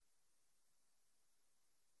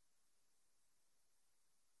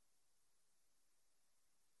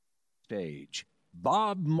stage,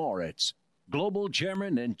 Bob Moritz, Global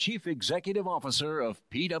Chairman and Chief Executive Officer of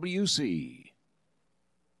PwC.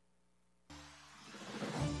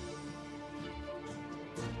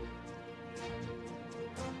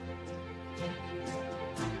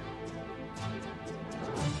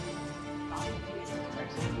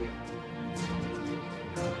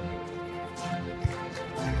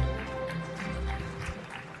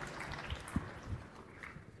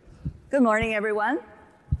 Good morning, everyone.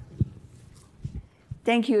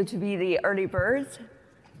 Thank you to be the early birds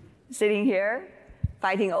sitting here,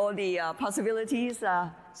 fighting all the possibilities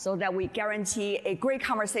so that we guarantee a great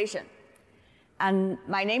conversation. And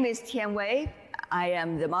my name is Tian Wei. I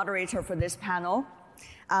am the moderator for this panel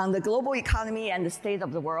on the global economy and the state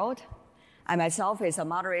of the world. I myself is a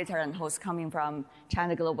moderator and host coming from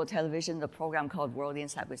China Global Television, the program called World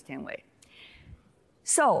Insight with Tian Wei.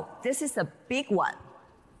 So this is a big one.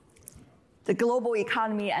 The global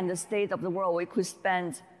economy and the state of the world, we could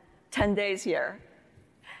spend 10 days here.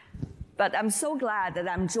 But I'm so glad that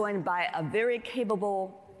I'm joined by a very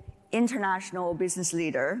capable international business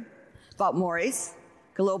leader, Bob Moritz,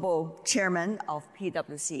 Global Chairman of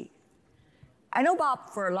PwC. I know Bob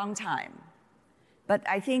for a long time, but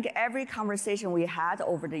I think every conversation we had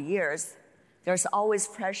over the years, there's always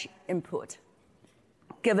fresh input,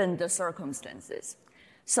 given the circumstances.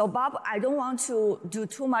 So Bob, I don't want to do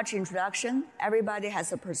too much introduction. Everybody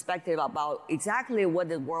has a perspective about exactly what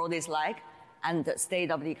the world is like and the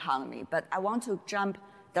state of the economy. But I want to jump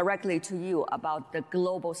directly to you about the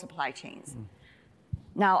global supply chains.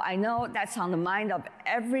 Now, I know that's on the mind of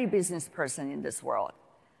every business person in this world.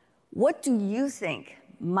 What do you think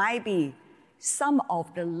might be some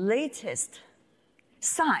of the latest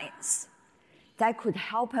signs that could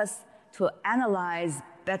help us to analyze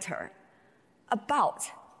better about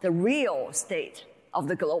the real state of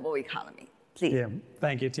the global economy? Please. Yeah,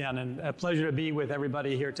 thank you, Tian, and a pleasure to be with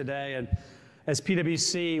everybody here today. And as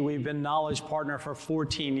PwC, we've been knowledge partner for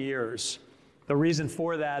 14 years. The reason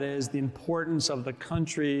for that is the importance of the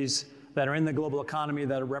countries that are in the global economy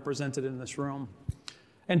that are represented in this room.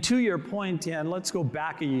 And to your point, Tian, let's go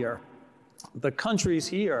back a year. The countries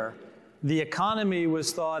here, the economy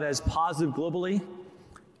was thought as positive globally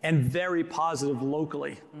and very positive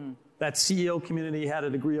locally. That CEO community had a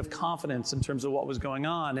degree of confidence in terms of what was going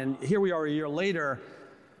on. And here we are a year later,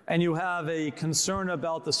 and you have a concern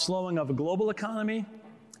about the slowing of a global economy,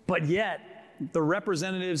 but yet the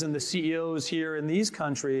representatives and the CEOs here in these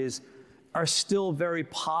countries are still very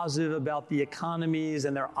positive about the economies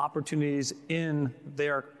and their opportunities in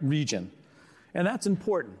their region. And that's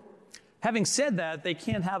important. Having said that, they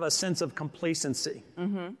can't have a sense of complacency.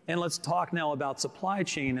 And let's talk now about supply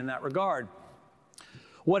chain in that regard.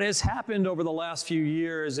 What has happened over the last few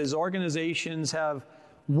years is organizations have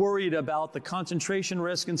worried about the concentration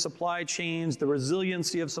risk in supply chains, the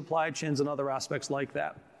resiliency of supply chains, and other aspects like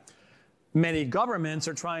that. Many governments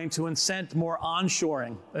are trying to incent more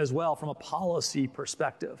onshoring as well from a policy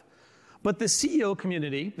perspective. But the CEO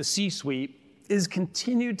community, the C-suite, is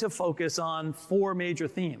continued to focus on four major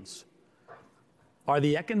themes. Are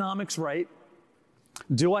the economics right?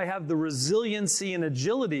 Do I have the resiliency and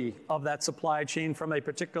agility of that supply chain from a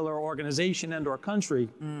particular organization and or country?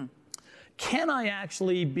 Can I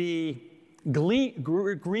actually be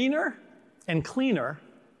greener and cleaner?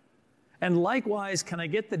 And likewise, can I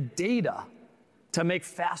get the data to make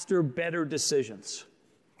faster, better decisions?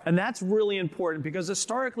 And that's really important because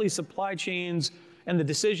historically supply chains and the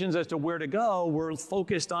decisions as to where to go were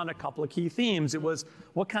focused on a couple of key themes. It was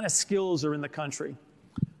what kind of skills are in the country?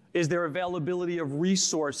 Is there availability of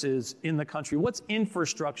resources in the country? What's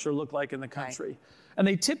infrastructure look like in the country? Right. And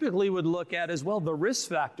they typically would look at as well the risk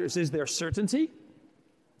factors. Is there certainty?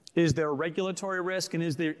 Is there regulatory risk? And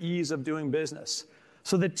is there ease of doing business?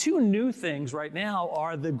 So the two new things right now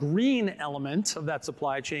are the green element of that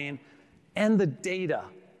supply chain and the data.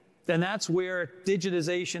 And that's where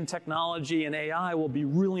digitization, technology, and AI will be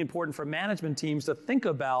really important for management teams to think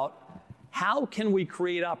about. How can we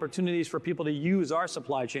create opportunities for people to use our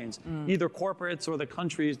supply chains, either corporates or the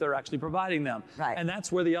countries that are actually providing them? Right. And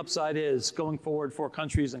that's where the upside is going forward for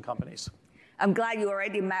countries and companies. I'm glad you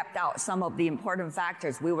already mapped out some of the important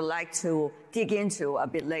factors we would like to dig into a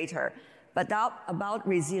bit later. But now about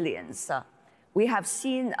resilience. We have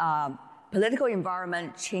seen political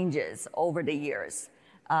environment changes over the years.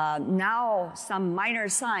 Now some minor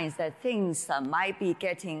signs that things might be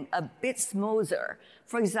getting a bit smoother.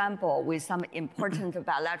 For example, with some important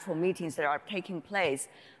bilateral meetings that are taking place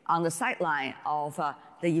on the sideline of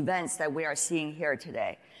the events that we are seeing here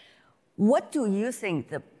today. What do you think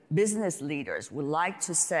the business leaders would like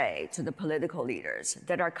to say to the political leaders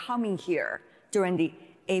that are coming here during the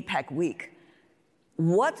APEC week.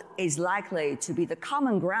 What is likely to be the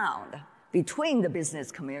common ground between the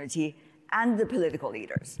business community and the political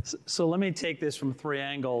leaders? So let me take this from three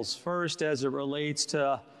angles. First, as it relates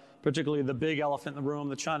to particularly the big elephant in the room,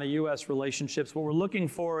 the China-US relationships, what we're looking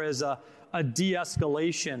for is a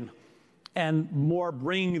de-escalation and more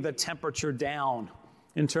bringing the temperature down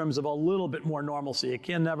in terms of a little bit more normalcy. It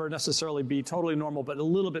can never necessarily be totally normal, but a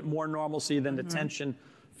little bit more normalcy than the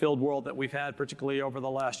tension-filled world that we've had, particularly over the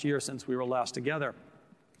last year since we were last together.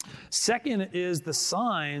 Second is the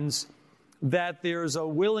signs that there's a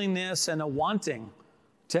willingness and a wanting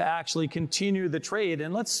to actually continue the trade.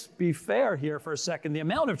 And let's be fair here for a second. The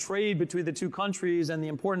amount of trade between the two countries and the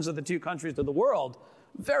importance of the two countries to the world,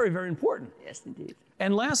 very, very important. Yes, indeed.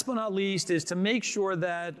 And last but not least is to make sure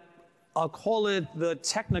that, I'll call it the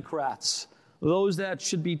technocrats, those that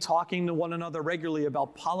should be talking to one another regularly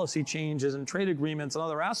about policy changes and trade agreements and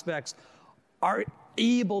other aspects, are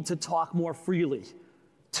able to talk more freely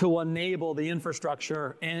to enable the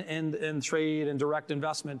infrastructure and trade and direct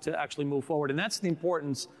investment to actually move forward. And that's the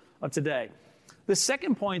importance of today. The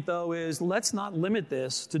second point, though, is let's not limit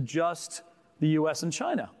this to just the US and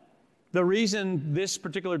China. The reason this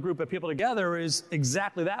particular group of people together is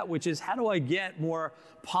exactly that, which is how do I get more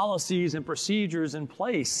policies and procedures in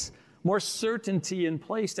place, more certainty in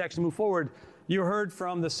place to actually move forward? You heard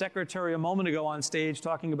from the Secretary a moment ago on stage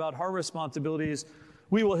talking about her responsibilities.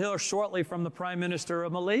 We will hear shortly from the Prime Minister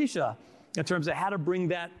of Malaysia in terms of how to bring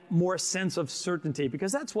that more sense of certainty,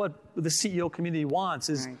 because that's what the CEO community wants,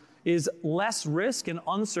 is less risk and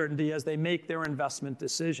uncertainty as they make their investment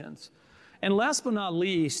decisions. And last but not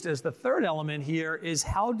least, as the third element here, is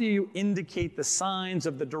how do you indicate the signs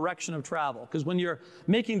of the direction of travel? Because when you're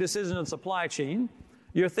making decisions on supply chain,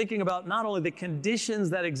 you're thinking about not only the conditions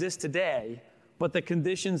that exist today, but the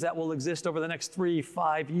conditions that will exist over the next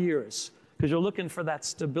 3-5 years, because you're looking for that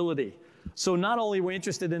stability. So not only are we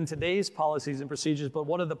interested in today's policies and procedures, but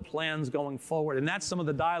what are the plans going forward? And that's some of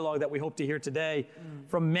the dialogue that we hope to hear today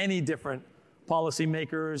from many different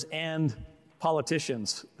policymakers and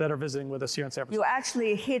politicians that are visiting with us here in San Francisco. You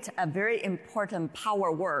actually hit a very important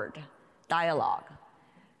power word, dialogue.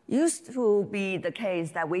 Used to be the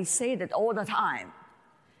case that we say that all the time,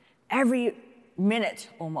 every minute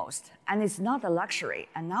almost, and it's not a luxury,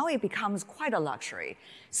 and now it becomes quite a luxury.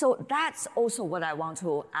 So that's also what I want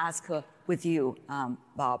to ask with you,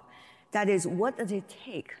 Bob. That is, what does it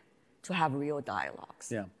take to have real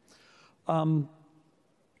dialogues? Yeah.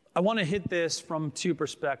 I want to hit this from two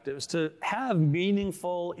perspectives. To have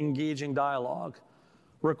meaningful, engaging dialogue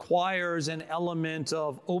requires an element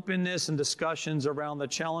of openness and discussions around the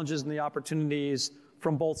challenges and the opportunities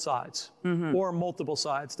from both sides, or multiple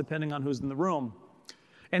sides, depending on who's in the room.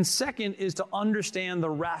 And second is to understand the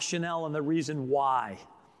rationale and the reason why.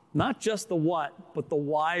 Not just the what, but the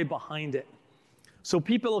why behind it. So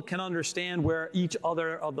people can understand where each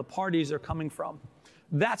other of the parties are coming from.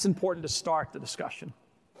 That's important to start the discussion.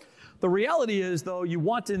 The reality is, though, you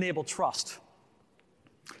want to enable trust.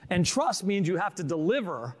 And trust means you have to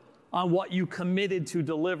deliver on what you committed to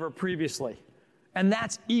deliver previously. And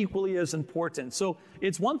that's equally as important. So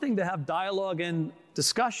it's one thing to have dialogue and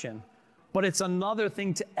discussion, but it's another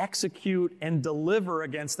thing to execute and deliver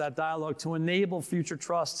against that dialogue to enable future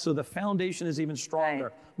trust so the foundation is even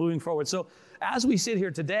stronger moving forward. So as we sit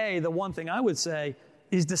here today, the one thing I would say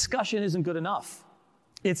is discussion isn't good enough.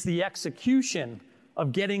 It's the execution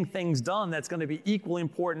of getting things done that's going to be equally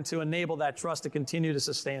important to enable that trust to continue to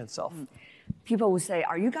sustain itself. People will say,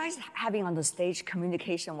 are you guys having on the stage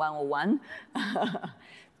communication 101?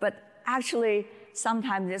 But actually,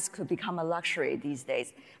 sometimes this could become a luxury these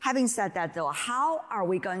days. Having said that, though, how are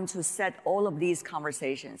we going to set all of these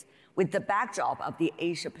conversations with the backdrop of the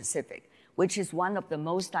Asia Pacific, which is one of the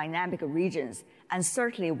most dynamic regions and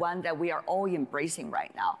certainly one that we are all embracing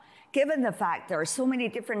right now? Given the fact there are so many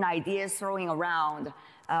different ideas throwing around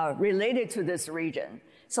related to this region,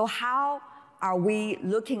 so how are we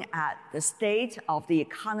looking at the state of the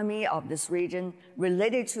economy of this region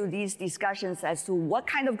related to these discussions as to what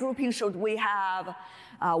kind of grouping should we have,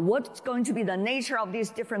 what's going to be the nature of these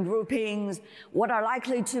different groupings, what are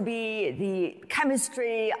likely to be the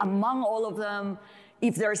chemistry among all of them,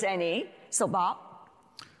 if there's any. So Bob,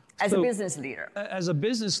 as a business leader. As a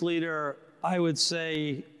business leader, I would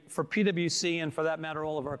say for PwC and for that matter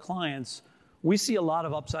all of our clients, we see a lot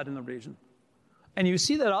of upside in the region. And you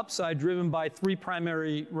see that upside driven by three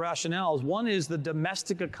primary rationales. One is the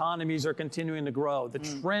domestic economies are continuing to grow. The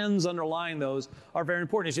trends underlying those are very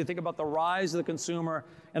important as you think about the rise of the consumer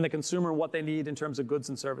and what they need in terms of goods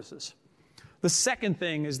and services. The second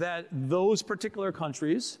thing is that those particular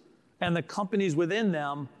countries and the companies within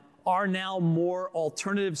them are now more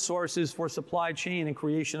alternative sources for supply chain and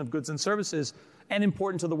creation of goods and services, and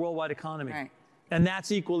important to the worldwide economy. Right. And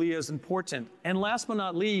that's equally as important. And last but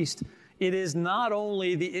not least, it is not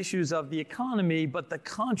only the issues of the economy, but the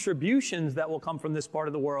contributions that will come from this part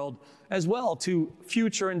of the world as well to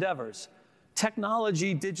future endeavors.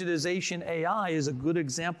 Technology, digitization, AI is a good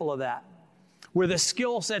example of that, where the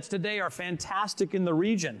skill sets today are fantastic in the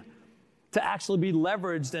region to actually be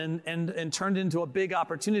leveraged and turned into a big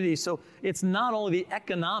opportunity. So it's not only the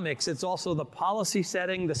economics, it's also the policy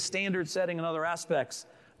setting, the standard setting, and other aspects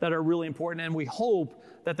that are really important. And we hope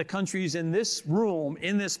that the countries in this room,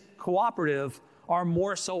 in this cooperative, are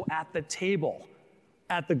more so at the table,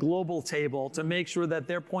 at the global table, to make sure that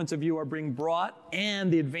their points of view are being brought and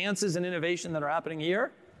the advances and innovation that are happening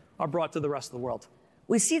here are brought to the rest of the world.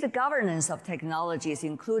 We see the governance of technologies,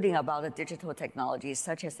 including about the digital technologies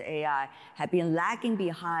such as AI, have been lagging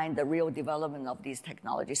behind the real development of these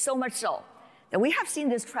technologies. So much so that we have seen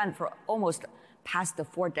this trend for almost past the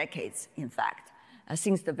 4 decades, in fact,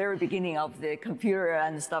 since the very beginning of the computer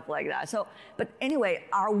and stuff like that. So, but anyway,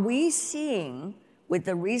 are we seeing with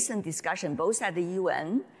the recent discussion, both at the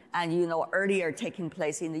UN and earlier taking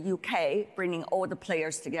place in the UK, bringing all the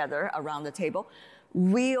players together around the table,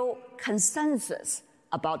 real consensus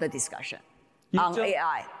about the discussion on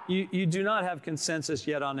AI? You do not have consensus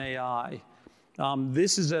yet on AI.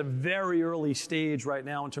 This is a very early stage right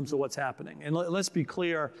now in terms of what's happening. And let's be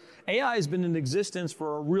clear, AI has been in existence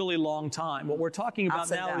for a really long time. What we're talking about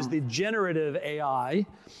now is the generative AI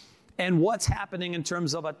and what's happening in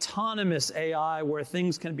terms of autonomous AI, where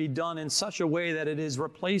things can be done in such a way that it is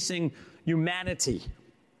replacing humanity.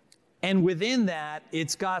 And within that,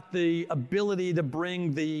 it's got the ability to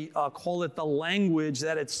bring call it the language,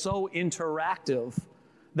 that it's so interactive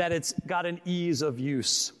that it's got an ease of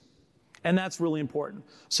use. And that's really important.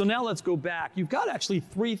 So now let's go back. You've got actually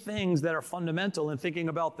 3 things that are fundamental in thinking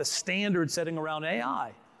about the standard setting around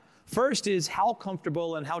AI. First is, how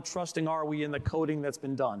comfortable and how trusting are we in the coding that's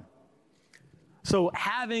been done? So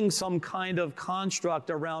having some kind of construct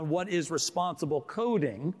around what is responsible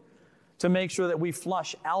coding to make sure that we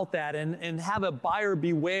flush out that and have a buyer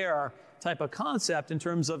beware type of concept in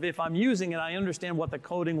terms of, if I'm using it, I understand what the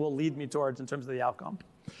coding will lead me towards in terms of the outcome.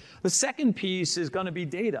 The second piece is going to be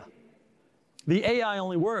data. The AI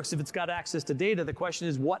only works if it's got access to data. The question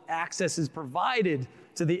is, what access is provided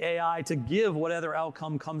to the AI to give what other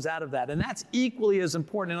outcome comes out of that? And that's equally as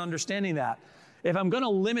important in understanding that. If I'm going to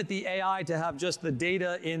limit the AI to have just the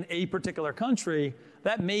data in a particular country,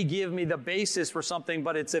 that may give me the basis for something,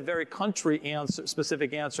 but it's a very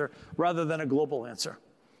country-specific answer rather than a global answer.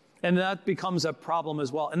 And that becomes a problem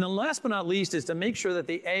as well. And then last but not least is to make sure that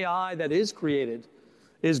the AI that is created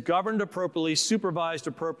is governed appropriately, supervised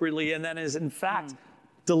appropriately, and then is in fact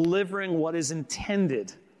delivering what is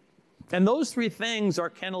intended. And those 3 things are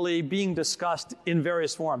kennelly being discussed in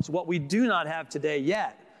various forms. What we do not have today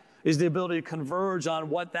yet is the ability to converge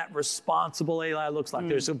on what that responsible AI looks like.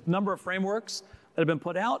 There's a number of frameworks that have been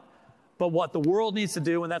put out, but what the world needs to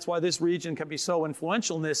do, and that's why this region can be so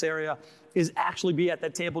influential in this area, is actually be at the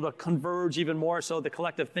table to converge even more so the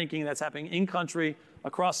collective thinking that's happening in country,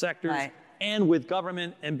 across sectors, and with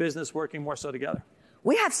government and business working more so together.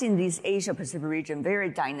 We have seen this Asia-Pacific region very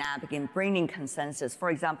dynamic in bringing consensus. For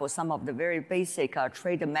example, some of the very basic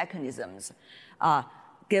trade mechanisms,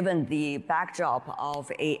 given the backdrop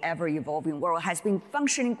of an ever-evolving world, has been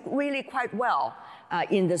functioning really quite well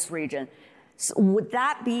in this region. So would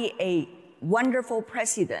that be a wonderful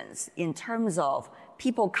precedence in terms of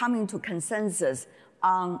people coming to consensus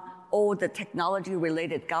on all the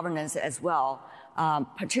technology-related governance as well,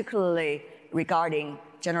 particularly regarding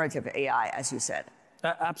generative AI, as you said?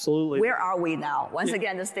 Absolutely. Where are we now? Once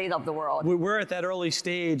again, the state of the world. We're at that early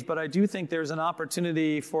stage, but I do think there's an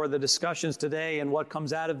opportunity for the discussions today and what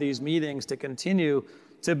comes out of these meetings to continue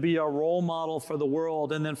to be a role model for the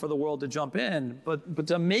world, and then for the world to jump in. But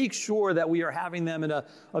to make sure that we are having them in a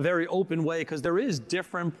very open way, because there is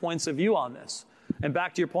different points of view on this. And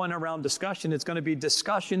back to your point around discussion, it's going to be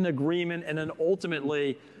discussion, agreement, and then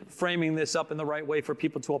ultimately framing this up in the right way for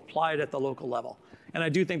people to apply it at the local level. And I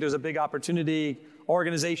do think there's a big opportunity.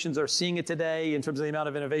 Organizations are seeing it today in terms of the amount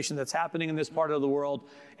of innovation that's happening in this part of the world.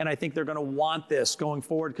 And I think they're going to want this going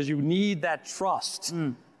forward, because you need that trust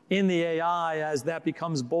in the AI as that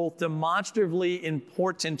becomes both demonstratively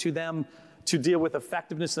important to them to deal with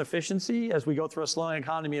effectiveness and efficiency as we go through a slowing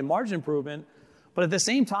economy and margin improvement. But at the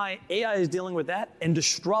same time, AI is dealing with that and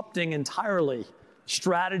disrupting entirely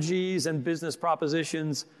strategies and business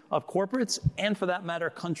propositions of corporates, and for that matter,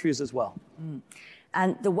 countries as well.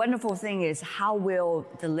 And the wonderful thing is, how will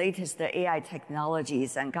the latest AI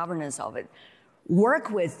technologies and governance of it work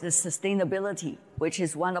with the sustainability, which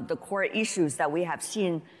is one of the core issues that we have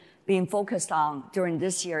seen being focused on during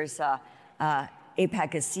this year's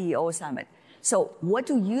APEC CEO Summit. So what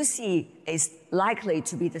do you see is likely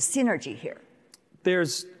to be the synergy here?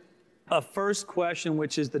 There's a first question,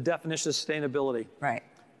 which is the definition of sustainability. Right.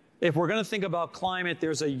 If we're going to think about climate,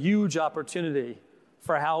 there's a huge opportunity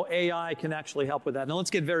for how AI can actually help with that. Now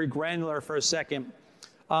let's get very granular for a second.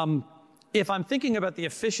 If I'm thinking about the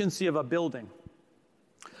efficiency of a building,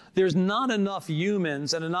 there's not enough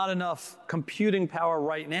humans and not enough computing power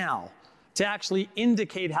right now to actually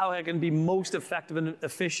indicate how I can be most effective and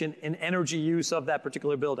efficient in energy use of that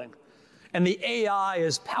particular building. And the AI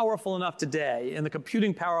is powerful enough today, and the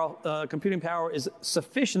computing power is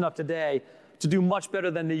sufficient enough today to do much better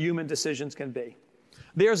than the human decisions can be.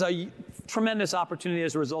 There's a tremendous opportunity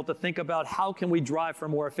as a result to think about how can we drive for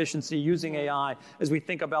more efficiency using AI as we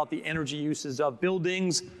think about the energy uses of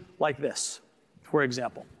buildings like this, for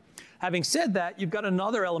example. Having said that, you've got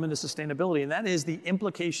another element of sustainability, and that is the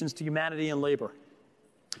implications to humanity and labor.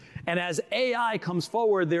 And as AI comes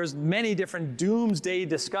forward, there's many different doomsday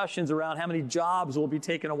discussions around how many jobs will be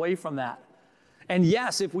taken away from that. And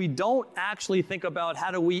yes, if we don't actually think about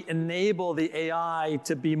how do we enable the AI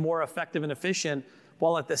to be more effective and efficient,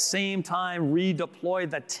 while at the same time redeploy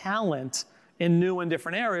the talent in new and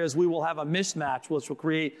different areas, we will have a mismatch which will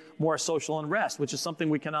create more social unrest, which is something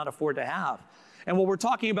we cannot afford to have. And what we're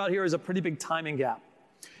talking about here is a pretty big timing gap.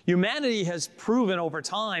 Humanity has proven over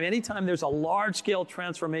time, anytime there's a large-scale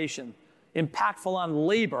transformation impactful on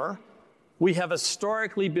labor, we have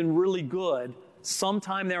historically been really good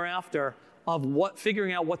sometime thereafter of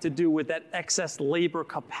figuring out what to do with that excess labor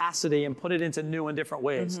capacity and put it into new and different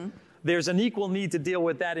ways. Mm-hmm. There's an equal need to deal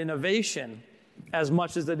with that innovation as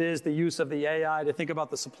much as it is the use of the AI to think about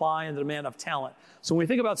the supply and the demand of talent. So when we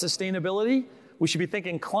think about sustainability, we should be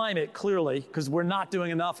thinking climate clearly, because we're not doing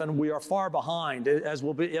enough and we are far behind, as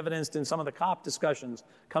will be evidenced in some of the COP discussions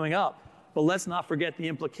coming up. But let's not forget the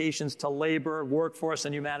implications to labor, workforce,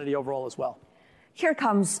 and humanity overall as well. Here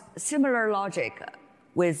comes similar logic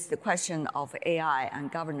with the question of AI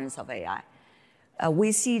and governance of AI.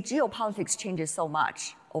 We see geopolitics changes so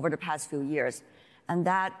much over the past few years, and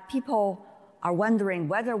that people are wondering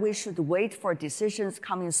whether we should wait for decisions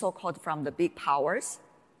coming so-called from the big powers,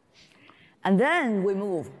 and then we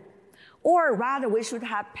move, or rather we should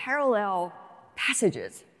have parallel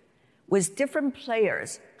passages with different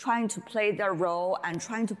players trying to play their role and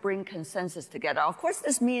trying to bring consensus together. Of course,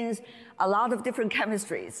 this means a lot of different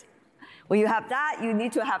chemistries. When you have that, you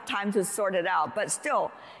need to have time to sort it out. But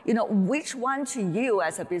still, which one to you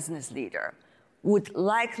as a business leader would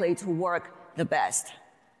likely to work the best?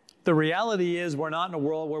 The reality is we're not in a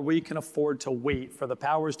world where we can afford to wait for the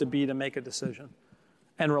powers to be to make a decision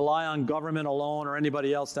and rely on government alone or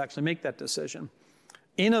anybody else to actually make that decision.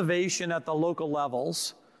 Innovation at the local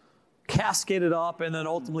levels, cascaded up and then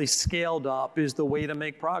ultimately scaled up, is the way to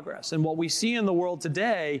make progress. And what we see in the world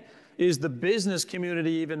today is the business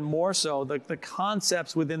community even more so, the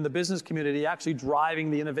concepts within the business community actually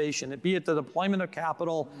driving the innovation, be it the deployment of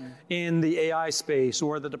capital in the AI space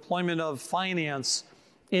or the deployment of finance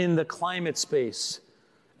in the climate space.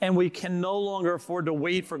 And we can no longer afford to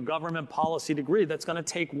wait for government policy to agree. That's going to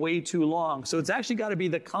take way too long. So it's actually got to be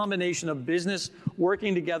the combination of business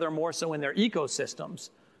working together more so in their ecosystems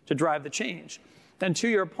to drive the change. And to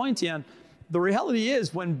your point, Tian, the reality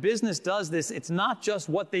is when business does this, it's not just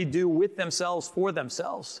what they do with themselves for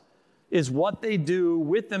themselves. It's what they do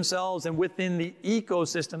with themselves and within the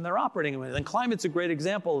ecosystem they're operating with. And climate's a great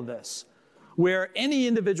example of this, where any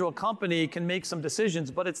individual company can make some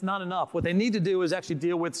decisions, but it's not enough. What they need to do is actually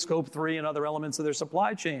deal with scope 3 and other elements of their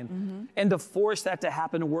supply chain, and to force that to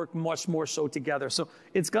happen and work much more so together. So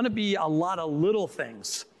it's going to be a lot of little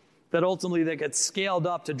things that ultimately that get scaled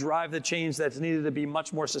up to drive the change that's needed to be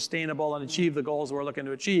much more sustainable and achieve the goals we're looking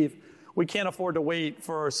to achieve. We can't afford to wait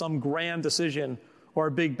for some grand decision or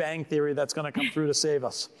a big bang theory that's going to come through to save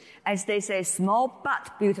us. As they say, small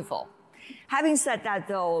but beautiful. Having said that,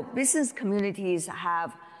 though, business communities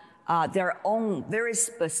have their own very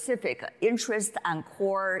specific interest and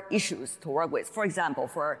core issues to work with. For example,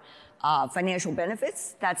 for financial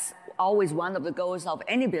benefits, that's always one of the goals of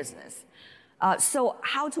any business. So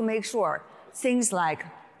how to make sure things like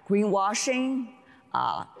greenwashing,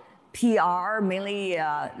 PR, mainly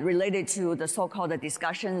related to the so-called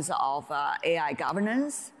discussions of AI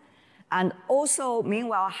governance, and also,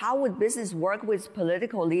 meanwhile, how would business work with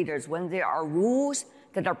political leaders when there are rules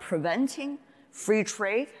that are preventing free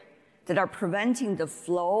trade, that are preventing the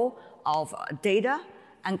flow of data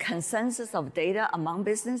and consensus of data among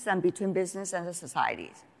business and between business and the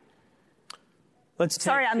societies?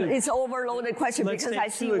 Sorry, it's an overloaded question because I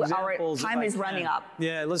see our time is running up.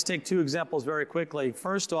 Yeah, let's take two examples very quickly.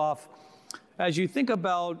 First off, as you think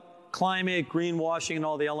about climate, greenwashing, and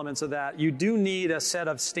all the elements of that, you do need a set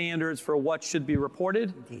of standards for what should be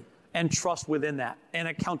reported and trust within that and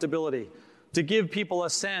accountability. To give people a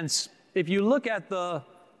sense, if you look at the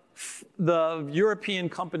European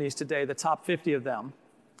companies today, the top 50 of them,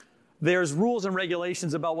 there's rules and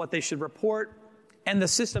regulations about what they should report, and the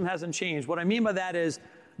system hasn't changed. What I mean by that is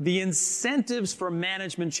the incentives for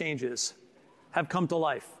management changes have come to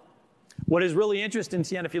life. What is really interesting,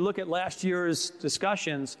 Tian, if you look at last year's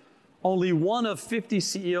discussions, only one of 50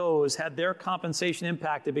 CEOs had their compensation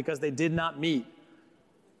impacted because they did not meet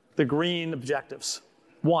the green objectives.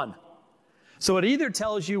 One. So it either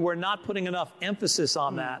tells you we're not putting enough emphasis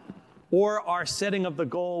on that, or our setting of the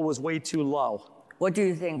goal was way too low. What do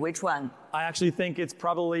you think? Which one? I actually think it's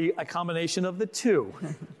probably a combination of the two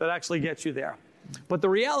that actually gets you there. But the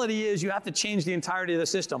reality is you have to change the entirety of the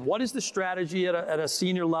system. What is the strategy at a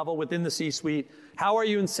senior level within the C-suite? How are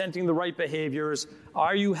you incenting the right behaviors?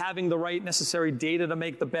 Are you having the right necessary data to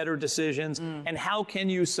make the better decisions? And how can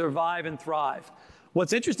you survive and thrive?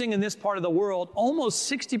 What's interesting in this part of the world, almost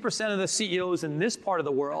 60% of the CEOs in this part of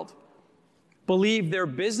the world believe their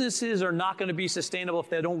businesses are not going to be sustainable if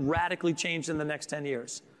they don't radically change in the next 10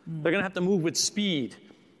 years. They're going to have to move with speed.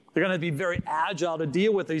 They're going to be very agile to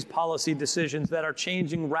deal with these policy decisions that are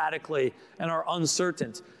changing radically and are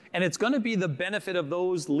uncertain. And it's going to be the benefit of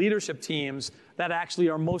those leadership teams that actually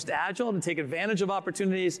are most agile to take advantage of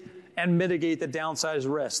opportunities and mitigate the downside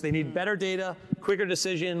risks. They need better data, quicker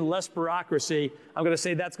decision, less bureaucracy. I'm going to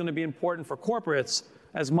say that's going to be important for corporates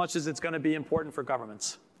as much as it's going to be important for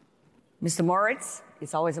governments. Mr. Moritz,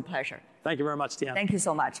 it's always a pleasure. Thank you very much, Tian. Thank you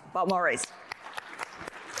so much. Bob Moritz.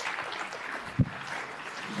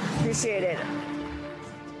 Appreciate it.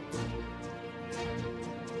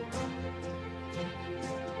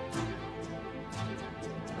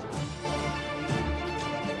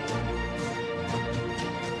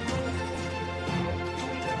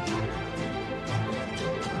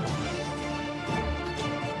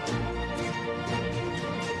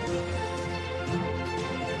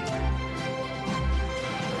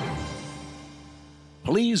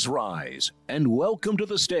 Please rise and welcome to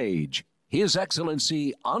the stage His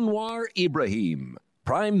Excellency Anwar Ibrahim,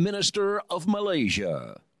 Prime Minister of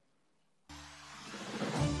Malaysia.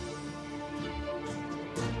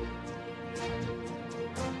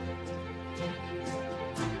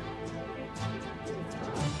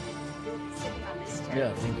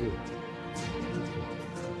 Yeah, thank you.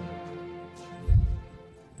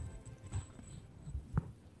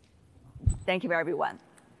 Thank you, everyone.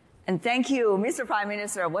 And thank you, Mr. Prime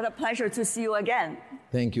Minister. What a pleasure to see you again.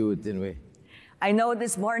 Thank you, Tinwei. I know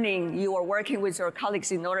this morning you were working with your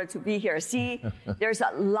colleagues in order to be here. See, there's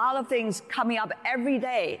a lot of things coming up every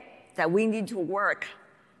day that we need to work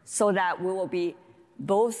so that we will be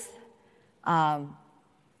both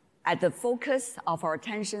at the focus of our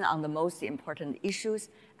attention on the most important issues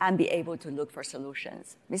and be able to look for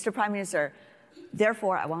solutions. Mr. Prime Minister,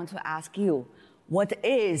 therefore, I want to ask you, what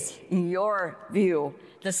is, in your view,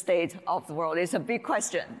 the state of the world? It's a big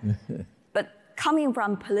question. But coming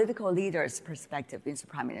from political leaders' perspective, Mr.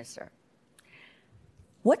 Prime Minister,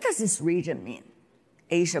 what does this region mean,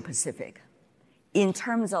 Asia Pacific, in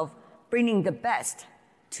terms of bringing the best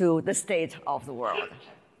to the state of the world,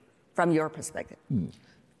 from your perspective?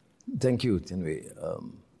 Thank you, Tinwei.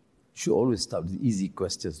 Should always start with easy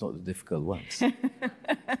questions, not the difficult ones.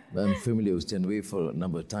 I'm familiar with Tinwei for a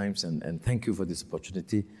number of times, and thank you for this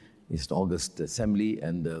opportunity. It's an August Assembly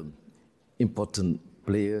and important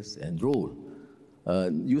players and role.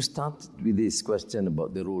 You start with this question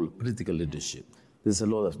about the role of political leadership. There's a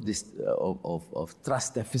lot of this of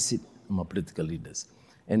trust deficit among political leaders.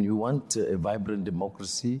 And you want a vibrant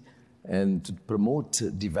democracy and to promote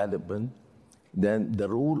development, then the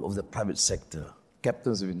role of the private sector,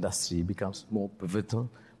 captains of industry, becomes more pivotal,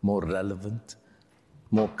 more relevant,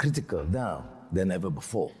 more critical now than ever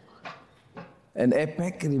before. And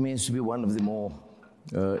APEC remains to be one of the more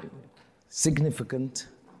significant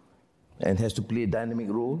and has to play a dynamic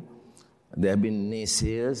role. There have been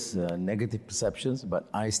naysayers, negative perceptions, but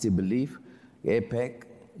I still believe APEC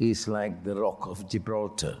is like the Rock of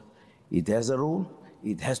Gibraltar. It has a role,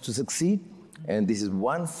 it has to succeed, and this is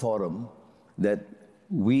one forum that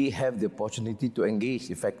we have the opportunity to engage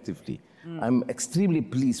effectively. I'm extremely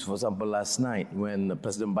pleased, for example, last night when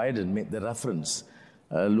President Biden made the reference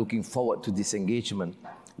looking forward to this engagement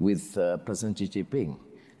with President Xi Jinping.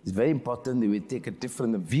 It's very important that we take a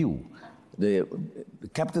different view. The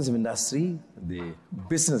captains of industry, the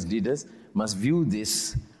business leaders must view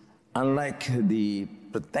this unlike the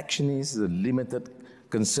protectionist, the limited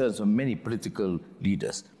concerns of many political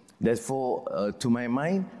leaders. Therefore, to my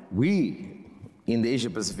mind, we in the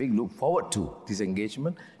Asia-Pacific look forward to this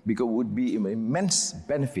engagement because it would be an immense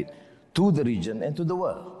benefit to the region and to the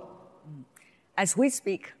world. As we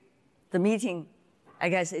speak, the meeting, I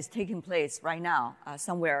guess, is taking place right now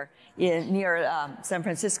somewhere near San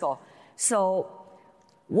Francisco. So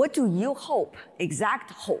what do you hope,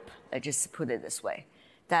 exact hope, let's just put it this way,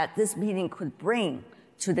 that this meeting could bring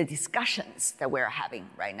to the discussions that we're having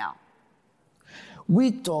right now?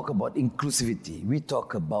 We talk about inclusivity. We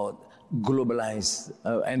talk about globalization.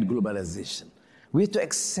 We have to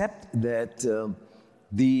accept that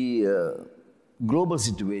the global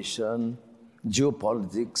situation,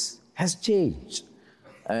 geopolitics has changed.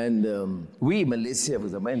 And we, Malaysia, for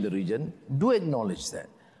example, in the region, do acknowledge that.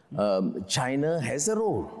 China has a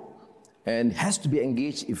role and has to be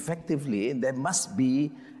engaged effectively. There must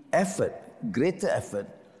be effort, greater effort,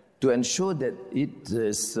 to ensure that it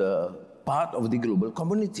is part of the global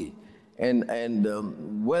community. And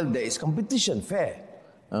well, there is competition, fair.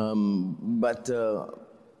 But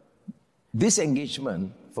this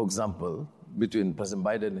engagement, for example, between President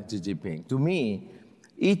Biden and Xi Jinping, to me,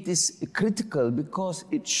 it is critical because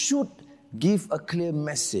it should give a clear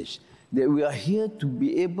message that we are here to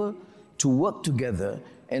be able to work together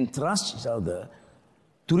and trust each other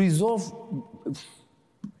to resolve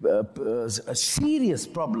serious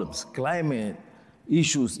problems, climate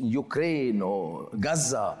issues in Ukraine or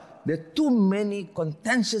Gaza. There are too many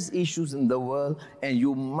contentious issues in the world, and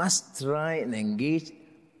you must try and engage,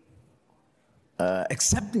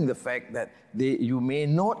 accepting the fact that you may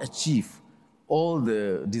not achieve all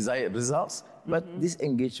the desired results, but this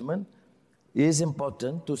engagement is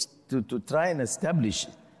important to try and establish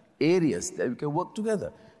areas that we can work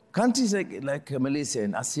together. Countries like Malaysia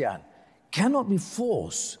and ASEAN cannot be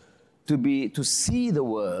forced to see the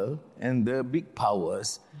world and the big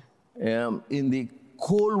powers in the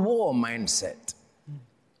Cold War mindset.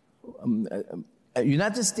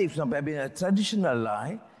 United States, being a traditional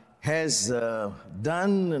ally, has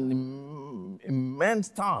done an immense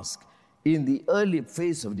task in the early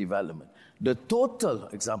phase of development. The total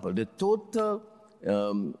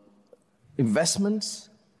investments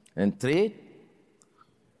and trade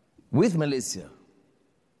with Malaysia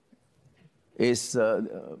is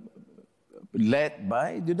led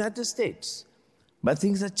by the United States. But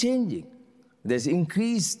things are changing. There's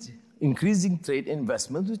increasing trade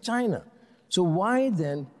investment with China. So why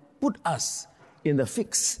then put us in the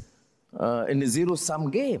fix, in the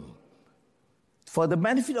zero-sum game? For the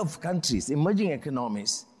benefit of countries, emerging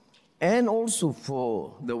economies, and also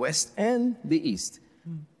for the West and the East,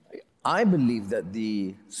 I believe that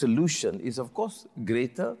the solution is, of course,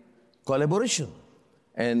 greater collaboration.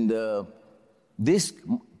 And this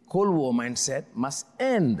Cold War mindset must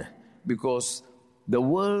end because the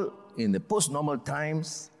world in the post-normal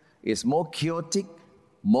times is more chaotic,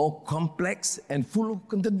 more complex, and full of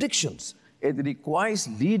contradictions. It requires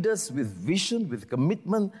leaders with vision, with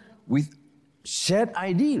commitment, with shared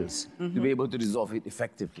ideals to be able to resolve it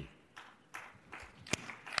effectively.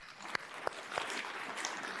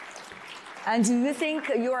 And do you think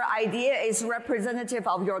your idea is representative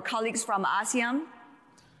of your colleagues from ASEAN?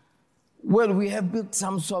 Well, we have built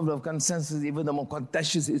some sort of consensus, even the more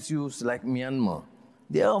contentious issues like Myanmar.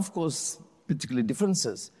 There are, of course, particular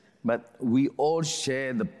differences, but we all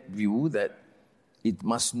share the view that it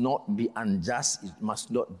must not be unjust, it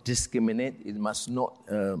must not discriminate, it must not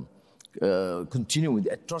continue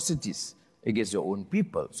with atrocities against your own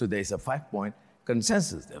people. So there is a 5-point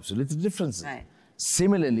consensus. There are absolutely differences. Right.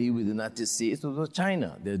 Similarly, with the United States or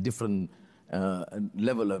China, there are different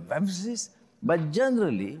level of emphasis. But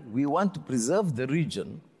generally, we want to preserve the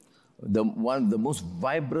region, one of the most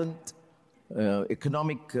vibrant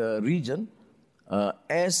economic region,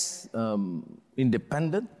 as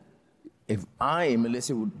independent. If I, in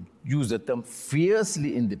Malaysia, would use the term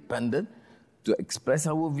fiercely independent, to express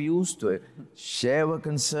our views, to share our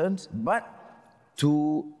concerns, but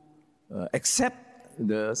to accept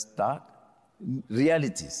the stark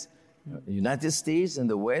realities. The United States and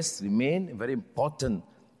the West remain a very important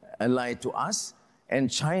ally to us,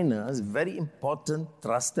 and China is a very important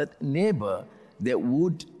trusted neighbor that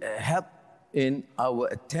would help in our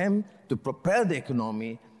attempt to prepare the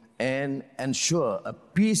economy and ensure a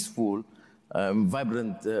peaceful,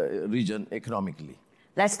 vibrant region economically.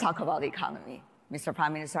 Let's talk about the economy. Mr.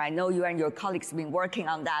 Prime Minister, I know you and your colleagues have been working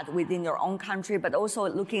on that within your own country, but also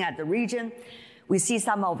looking at the region. We see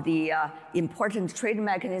some of the important trade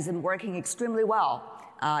mechanisms working extremely well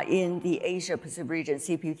in the Asia-Pacific region.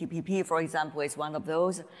 CPTPP, for example, is one of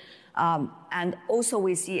those. And also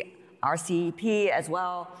we see RCEP as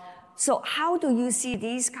well. So how do you see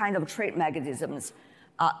these kind of trade mechanisms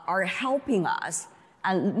are helping us?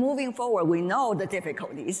 And moving forward, we know the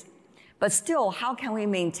difficulties, but still, how can we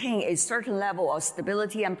maintain a certain level of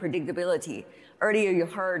stability and predictability? Earlier, you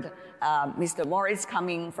heard Mr. Morris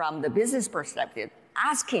coming from the business perspective,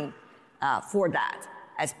 asking for that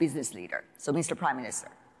as business leader. So, Mr. Prime Minister.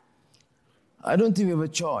 I don't think we have a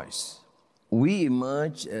choice. We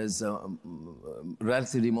emerge as a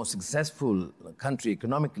relatively more successful country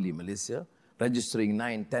economically, Malaysia, registering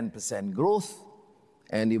 9-10% growth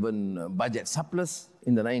and even budget surplus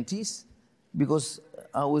in the 90s, because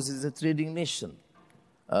ours is a trading nation.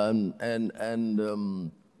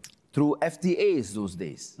 Through FTAs those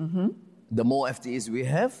days, the more FTAs we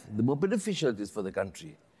have, the more beneficial it is for the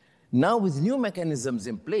country. Now with new mechanisms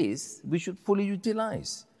in place, we should fully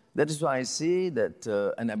utilize. That is why I say that,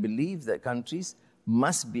 and I believe that countries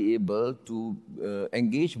must be able to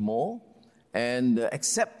engage more and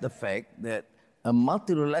accept the fact that a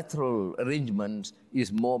multilateral arrangement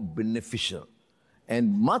is more beneficial.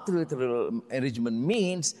 And multilateral arrangement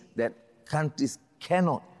means that countries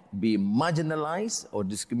cannot be marginalized or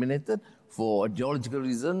discriminated for ideological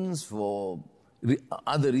reasons, for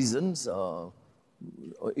other reasons,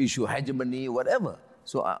 issue hegemony, whatever.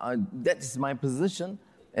 So that is my position.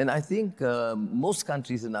 And I think most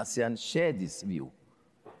countries in ASEAN share this view.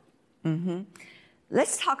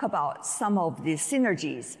 Let's talk about some of the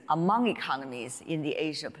synergies among economies in the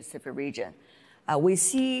Asia-Pacific region. We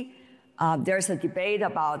see there's a debate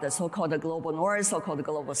about the so-called global north, so-called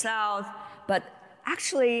global south, but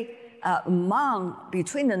actually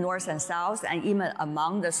between the north and south, and even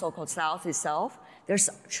among the so-called south itself, there's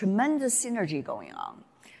tremendous synergy going on.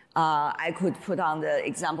 I could put on the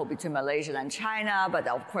example between Malaysia and China, but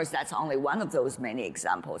of course that's only one of those many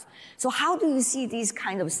examples. So how do you see these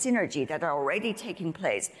kind of synergy that are already taking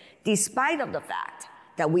place, despite of the fact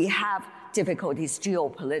that we have difficulties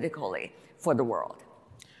geopolitically for the world?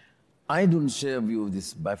 I don't share a view of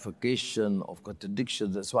this bifurcation of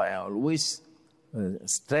contradictions. That's why I always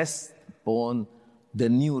stress upon the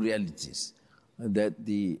new realities, that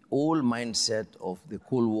the old mindset of the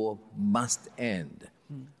Cold War must end.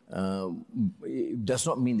 It does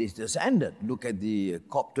not mean it has ended. Look at the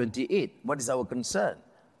COP28. What is our concern?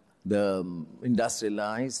 The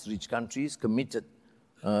industrialized, rich countries committed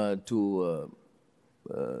to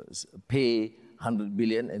pay 100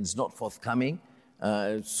 billion and it's not forthcoming.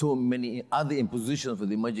 So many other impositions for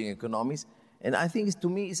the emerging economies. And I think to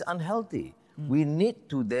me it's unhealthy. We need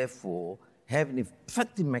to therefore have an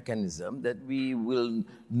effective mechanism that we will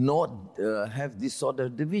not have this sort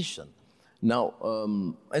of division. Now,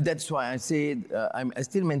 that's why I say I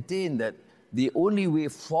still maintain that the only way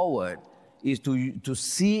forward is to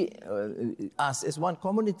see us as one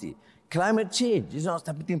community. Climate change is not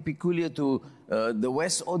something peculiar to the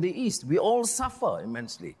West or the East. We all suffer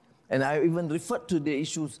immensely. And I even referred to the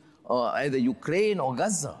issues either Ukraine or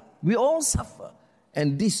Gaza. We all suffer.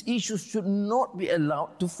 And these issues should not be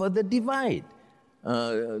allowed to further divide,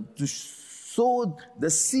 to sow the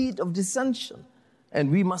seed of dissension. And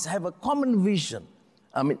we must have a common vision,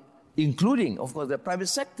 including, of course, the private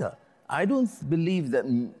sector. I don't believe that,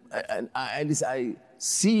 at least I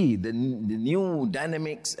see the new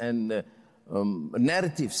dynamics and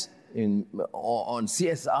narratives on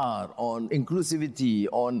CSR, on inclusivity,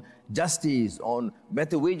 on justice, on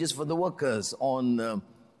better wages for the workers, on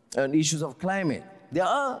issues of climate. There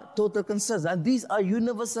are total concerns, and these are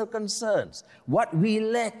universal concerns. What we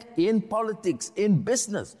lack in politics, in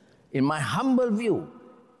business, in my humble view,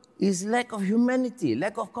 is lack of humanity,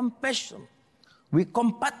 lack of compassion. We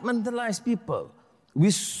compartmentalize people.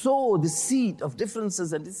 We sow the seed of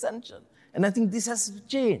differences and dissension. And I think this has to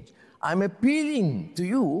change. I'm appealing to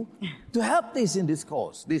you to help this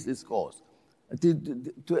discourse,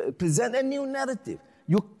 to present a new narrative.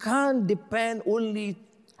 You can't depend only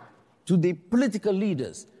to the political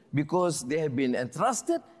leaders because they have been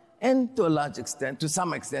entrusted, and to a large extent, to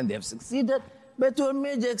some extent, they have succeeded, but to a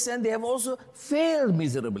major extent, they have also failed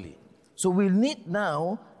miserably. So we need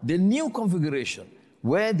now the new configuration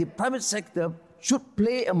where the private sector should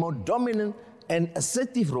play a more dominant and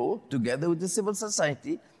assertive role together with the civil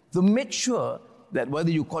society to make sure that whether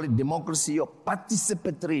you call it democracy or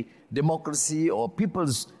participatory democracy or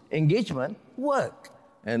people's engagement work.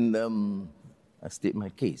 And I state my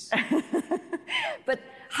case. But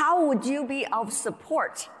how would you be of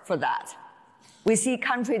support for that? We see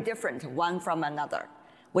countries different one from another.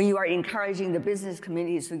 When you are encouraging the business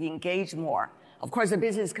communities to engage more, of course, the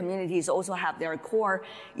business communities also have their core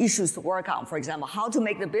issues to work on. For example, how to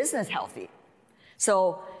make the business healthy.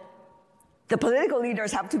 So the political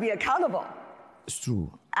leaders have to be accountable It's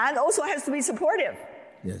true. And also has to be supportive,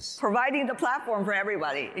 Yes. providing the platform for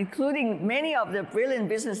everybody, including many of the brilliant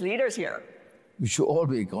business leaders here. We should all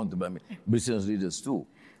be accountable. I mean, business leaders too.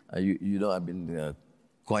 You know, I've been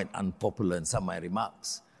quite unpopular in some of my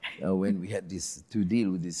remarks when we had to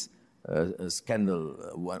deal with this scandal,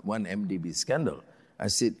 one MDB scandal. I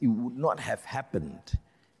said it would not have happened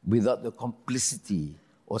without the complicity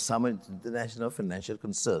of some international financial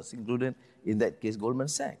concerns, including, in that case, Goldman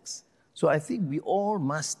Sachs. So I think we all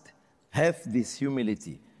must have this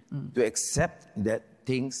humility to accept that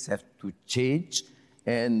things have to change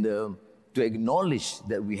and to acknowledge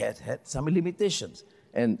that we had some limitations.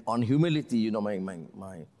 And on humility, you know,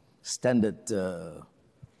 my standard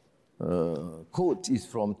quote is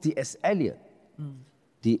from T.S. Eliot.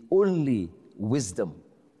 The only wisdom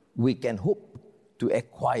we can hope to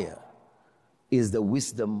acquire is the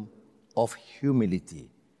wisdom of humility.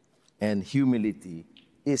 And humility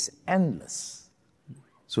is endless.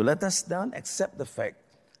 So let us now accept the fact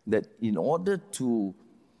that in order to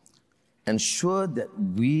ensure that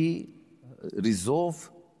we resolve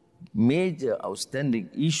major outstanding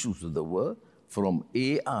issues of the world, from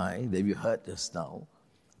AI that we heard just now,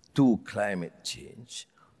 to climate change,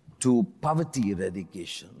 to poverty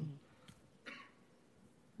eradication,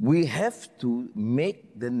 we have to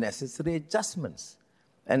make the necessary adjustments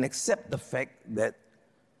and accept the fact that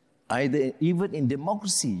even in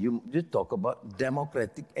democracy, you talk about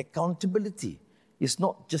democratic accountability. It's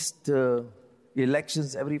not just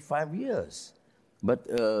elections every 5 years. But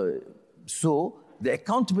so the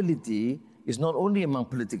accountability is not only among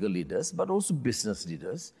political leaders, but also business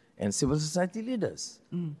leaders and civil society leaders.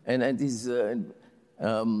 And it is, in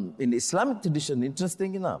the Islamic tradition,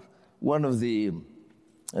 interesting enough, one of the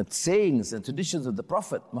sayings and traditions of the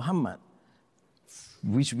Prophet Muhammad,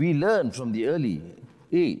 which we learn from the early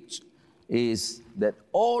age, is that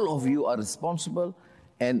all of you are responsible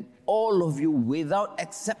and all of you, without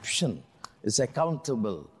exception, is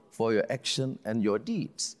accountable for your action and your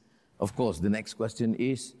deeds. Of course, the next question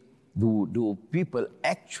is, do people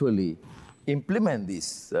actually implement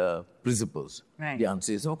these principles? Right. The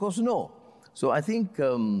answer is, of course, no. So I think,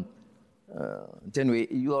 Tenwei,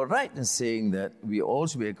 you are right in saying that we all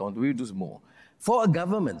should be accountable. We do more. For a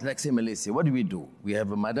government, like say Malaysia, what do? We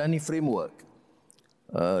have a Madani framework.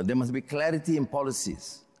 There must be clarity in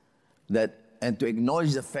policies and to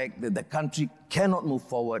acknowledge the fact that the country cannot move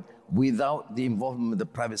forward without the involvement of the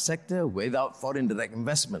private sector, without foreign direct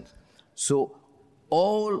investment. So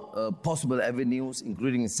all possible avenues,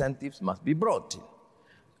 including incentives, must be brought in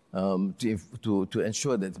to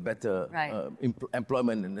ensure that better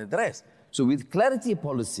employment and the rest. So with clarity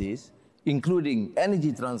policies, including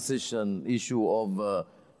energy transition, issue of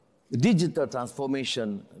digital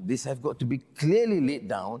transformation, these have got to be clearly laid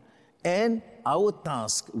down, and our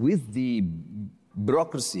task with the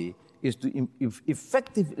bureaucracy is to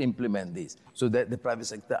effectively implement this so that the private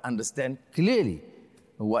sector understand clearly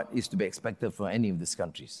what is to be expected from any of these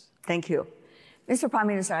countries. Thank you. Mr. Prime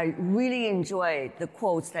Minister, I really enjoyed the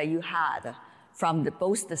quotes that you had from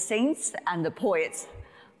both the saints and the poets.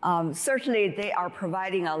 Certainly, they are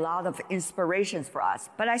providing a lot of inspirations for us,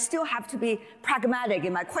 but I still have to be pragmatic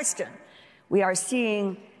in my question. We are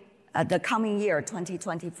seeing the coming year,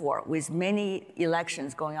 2024, with many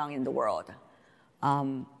elections going on in the world.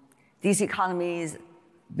 These economies,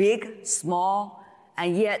 big, small,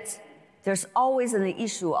 and yet there's always an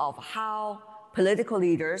issue of how political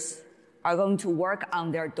leaders are going to work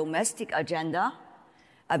on their domestic agenda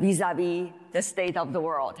vis-a-vis the state of the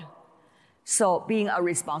world. So being a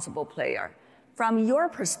responsible player. From your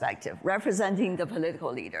perspective, representing the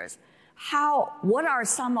political leaders, what are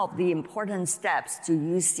some of the important steps do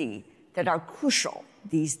you see that are crucial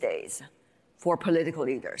these days for political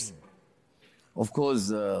leaders? Of course,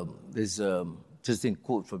 there's an interesting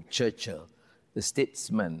quote from Churchill: the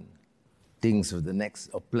statesman thinks of the next,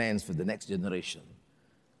 or plans for the next generation,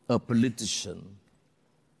 a politician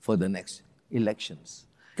for the next elections.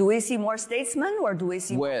 Do we see more statesmen or do we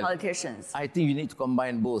see more politicians? I think you need to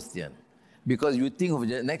combine both, Tian. Because you think of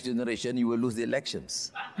the next generation, you will lose the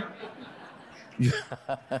elections.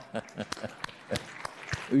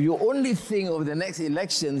 You only think of the next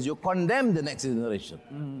elections, you condemn the next generation.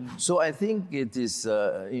 So I think it is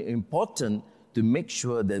important to make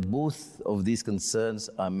sure that both of these concerns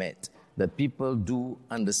are met, that people do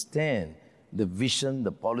understand the vision,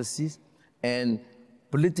 the policies, and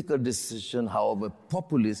political decision, however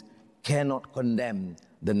populist, cannot condemn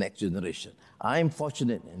the next generation. I am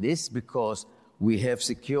fortunate in this because we have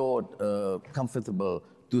secured a comfortable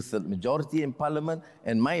two-thirds majority in Parliament,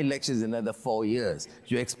 and my election is another 4 years.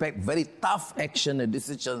 You expect very tough action and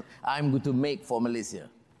decisions I'm going to make for Malaysia.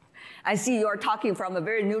 I see you're talking from a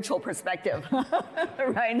very neutral perspective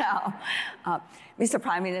right now. Mr.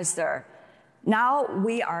 Prime Minister, now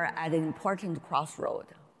we are at an important crossroad.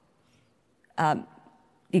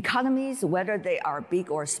 Economies, whether they are big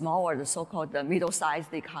or small, or the so-called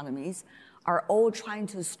middle-sized economies, are all trying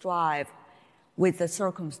to strive with the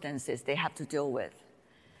circumstances they have to deal with.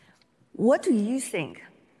 What do you think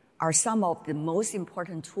are some of the most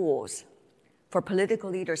important tools for political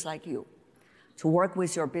leaders like you to work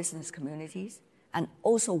with your business communities and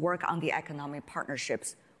also work on the economic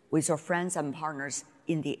partnerships with your friends and partners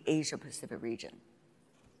in the Asia-Pacific region?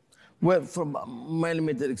 Well, from my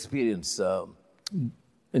limited experience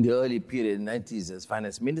in the early period, in the 90s as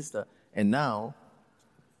finance minister, and now,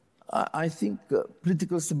 I think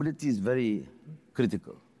political stability is very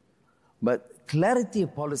critical. But clarity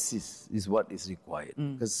of policies is what is required.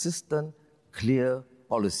 Consistent, clear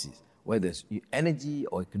policies, whether it's energy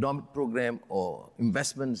or economic program or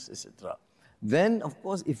investments, etc. Then, of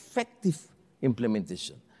course, effective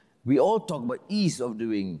implementation. We all talk about ease of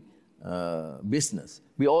doing business.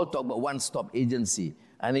 We all talk about one-stop agency.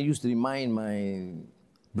 And I used to remind my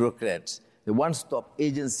bureaucrats, the one-stop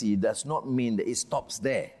agency does not mean that it stops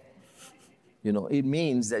there. You know, it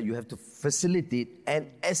means that you have to facilitate and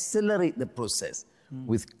accelerate the process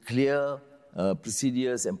with clear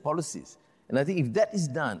procedures and policies. And I think if that is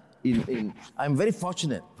done, I'm very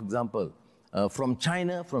fortunate, for example, from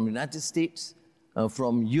China, from the United States,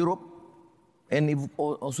 from Europe, and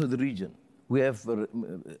also the region. We have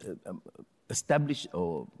established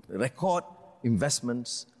or record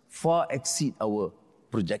investments far exceed our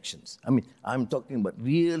projections. I mean, I'm talking about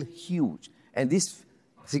real huge. And this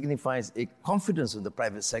signifies a confidence of the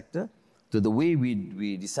private sector to the way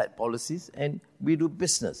we decide policies and we do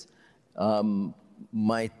business.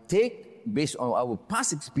 My take, based on our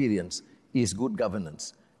past experience, is good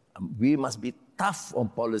governance. We must be tough on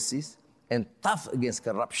policies and tough against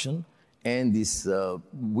corruption and this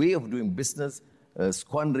way of doing business,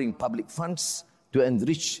 squandering public funds to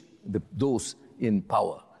enrich those in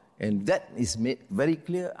power. And that is made very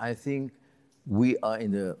clear. I think we are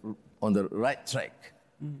on the right track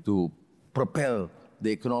to propel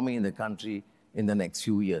the economy in the country in the next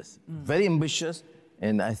few years. Very ambitious,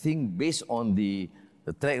 and I think based on the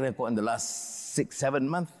track record in the last 6-7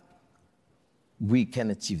 months, we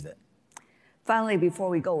can achieve that. Finally, before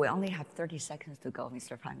we go, we only have 30 seconds to go,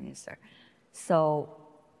 Mr. Prime Minister. So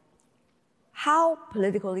how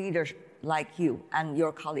political leaders like you and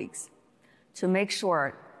your colleagues to make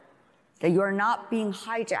sure that you're not being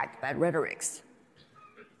hijacked by rhetorics,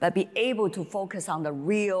 but be able to focus on the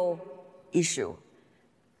real issue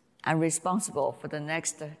and responsible for the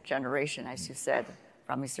next generation, as you said,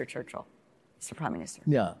 from Mr. Churchill, Mr. Prime Minister?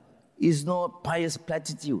 Yeah, it's not pious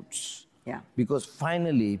platitudes. Yeah. Because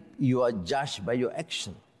finally, you are judged by your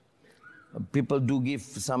action. People do give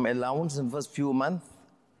some allowance in the first few months,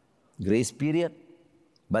 grace period,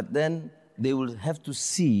 but then they will have to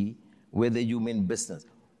see whether you mean business.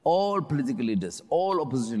 All political leaders, all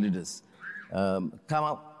opposition leaders come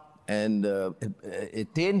up and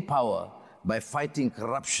attain power by fighting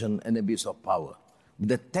corruption and abuse of power.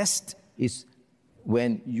 The test is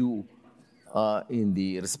when you are in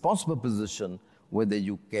the responsible position, whether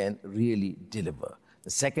you can really deliver. The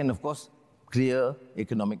second, of course, clear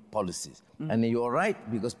economic policies. And you're right,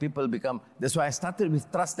 because people become, that's why I started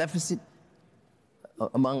with trust deficit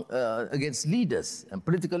against leaders and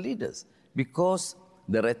political leaders, because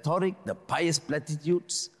the rhetoric, the pious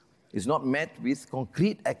platitudes is not met with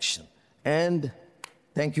concrete action. And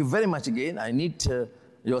thank you very much again. I need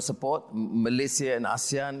your support. Malaysia and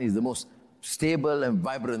ASEAN is the most stable and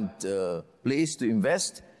vibrant place to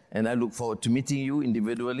invest. And I look forward to meeting you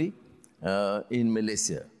individually in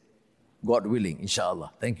Malaysia. God willing,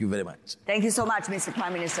 inshallah. Thank you very much. Thank you so much, Mr.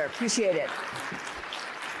 Prime Minister. Appreciate it.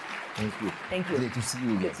 Thank you. Thank you. Great to see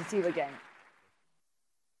you again. Good to see you again.